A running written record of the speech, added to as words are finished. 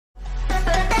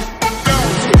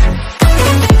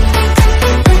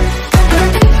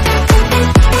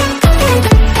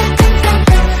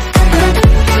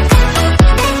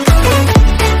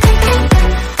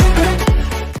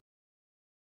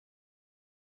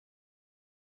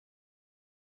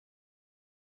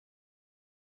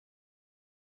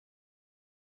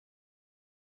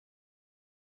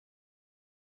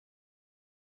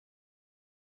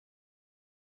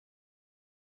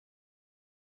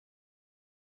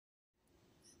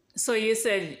So you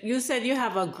said you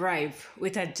have a gripe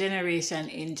with a generation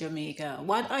in Jamaica.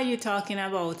 What are you talking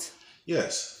about?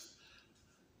 Yes,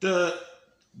 the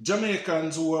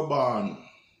Jamaicans who were born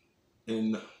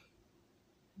in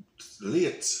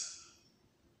late,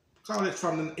 call it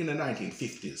from in the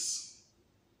 1950s.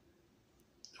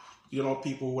 You know,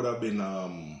 people would have been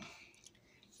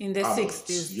In the adults.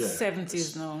 60s, Yeah,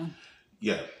 70s now.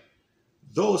 yeah.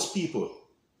 Those people,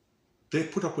 they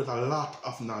put up with a lot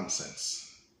of nonsense.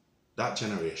 That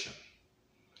generation.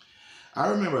 I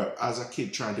remember as a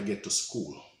kid trying to get to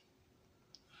school,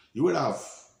 you would have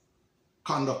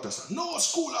conductors, no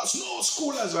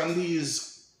schoolers, and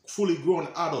these fully grown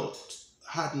adults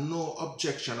had no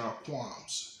objection or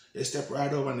qualms. They step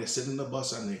right over and they sit in the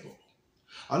bus and they go.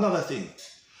 Another thing,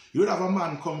 you would have a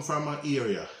man come from an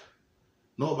area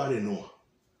nobody know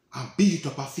and beat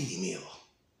up a female.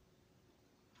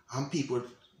 And people,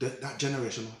 that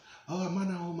generation, oh, man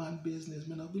and woman business,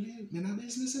 me not believe, me not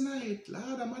business in it,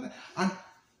 Lord, man. And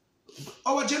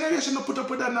our generation don't put up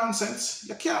with that nonsense.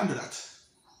 You can't do that.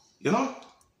 You know?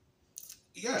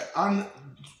 Yeah, and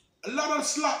a lot of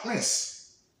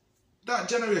slackness that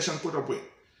generation put up with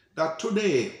that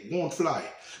today won't fly.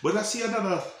 But I see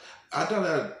another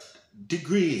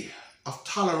degree of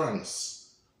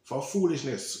tolerance for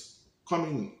foolishness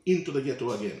coming into the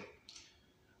ghetto again.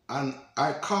 And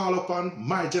I call upon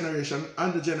my generation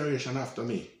and the generation after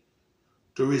me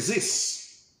to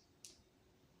resist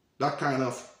that kind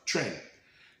of trend.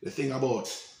 The thing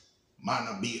about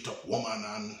man beat up woman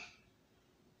and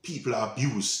people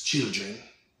abuse children.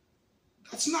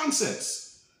 That's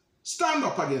nonsense. Stand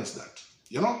up against that.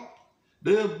 You know?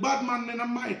 The bad man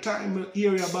in my time,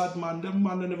 area bad man, the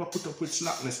man they never put up with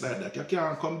slackness like that. You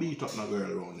can't come beat up no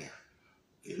girl around there.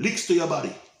 It licks to your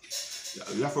body.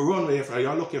 You have to run away if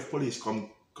you're lucky if police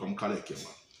come collect you, man.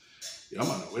 Yeah,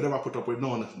 man, we never put up with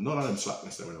none of them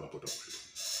slackness that we never put up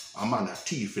with. A man a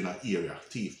thief in an area, a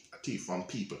thief from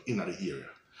people in the area.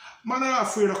 Man are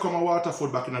afraid to come and water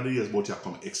food back in the years, but you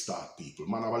come extort people.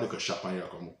 Man have a little shop and you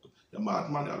come up. You're mad,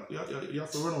 man. You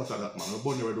have to run out of that, man. You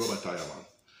burn your red rubber tire, man.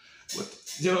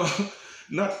 But, you know,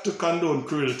 not to condone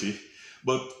cruelty,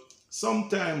 but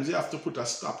sometimes you have to put a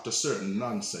stop to certain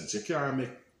nonsense. You can't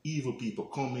make evil people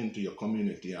come into your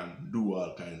community and do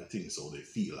all kinds of things how they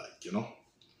feel like, you know.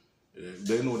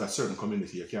 They know that certain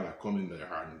community you cannot come in there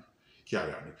and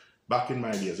carry on. Back in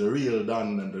my days, the real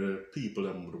Don and the people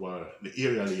that were the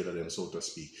area leader, them so to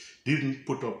speak, didn't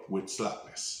put up with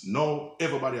slackness. Now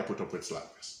everybody put up with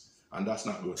slackness. And that's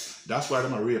not good. That's why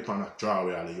them a rape and a draw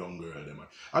away all the young girl. Them.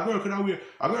 A girl could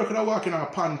have walk in a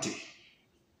panty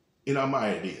in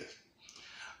my days.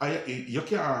 You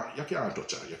can't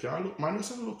touch her. You can't look, man, you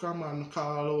say look a man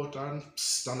call out and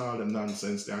psst and all them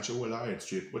nonsense there and she hold her head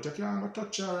straight. But you can't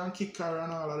touch her and kick her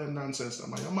and all of them nonsense,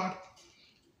 man. You're mad.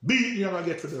 Beat you never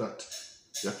get for that.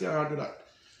 You can't do that.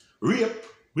 Rape,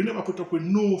 we never put up with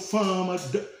no farmer.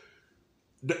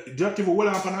 That even well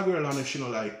up on a girl and if she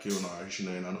don't like you, or she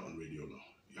don't know nothing with you,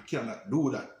 you cannot do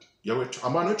that.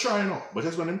 I'm gonna try now, but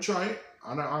just when them try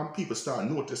and people start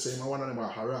noticing one of them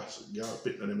are harass girl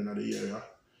pitting them in the area.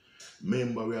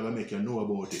 Remember we are gonna make you know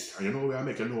about it. And you know we are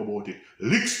making you know about it.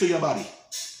 Licks to your body.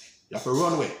 You have to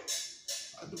run away.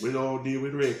 We don't deal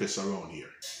with rapists around here.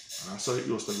 And that's how it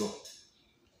used to go.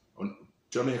 And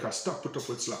Jamaica stop put up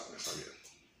with slackness again.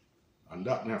 And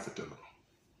that me have to tell you.